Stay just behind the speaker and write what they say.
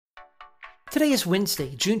Today is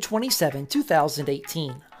Wednesday, June 27,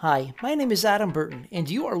 2018. Hi, my name is Adam Burton, and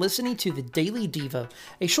you are listening to the Daily Devo,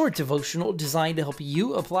 a short devotional designed to help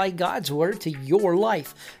you apply God's Word to your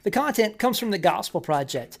life. The content comes from the Gospel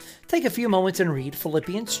Project. Take a few moments and read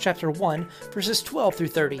Philippians chapter 1, verses 12 through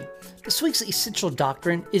 30. This week's essential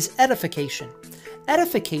doctrine is edification.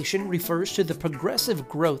 Edification refers to the progressive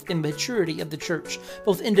growth and maturity of the church,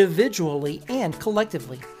 both individually and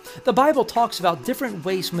collectively. The Bible talks about different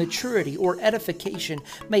ways maturity or edification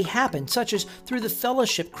may happen, such as through the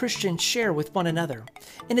fellowship Christians share with one another.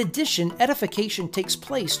 In addition, edification takes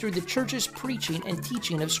place through the church's preaching and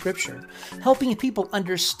teaching of Scripture, helping people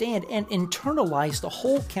understand and internalize the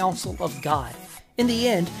whole counsel of God. In the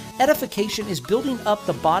end, edification is building up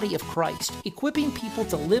the body of Christ, equipping people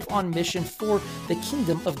to live on mission for the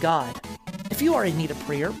kingdom of God. If you are in need of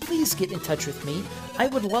prayer, please get in touch with me. I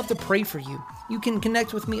would love to pray for you. You can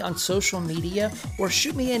connect with me on social media or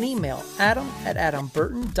shoot me an email,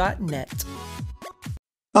 adam@adamburton.net.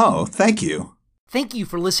 Oh, thank you. Thank you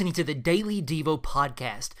for listening to the Daily Devo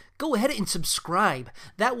podcast. Go ahead and subscribe.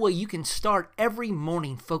 That way you can start every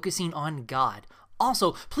morning focusing on God.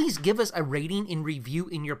 Also, please give us a rating and review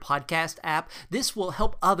in your podcast app. This will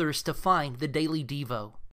help others to find the Daily Devo.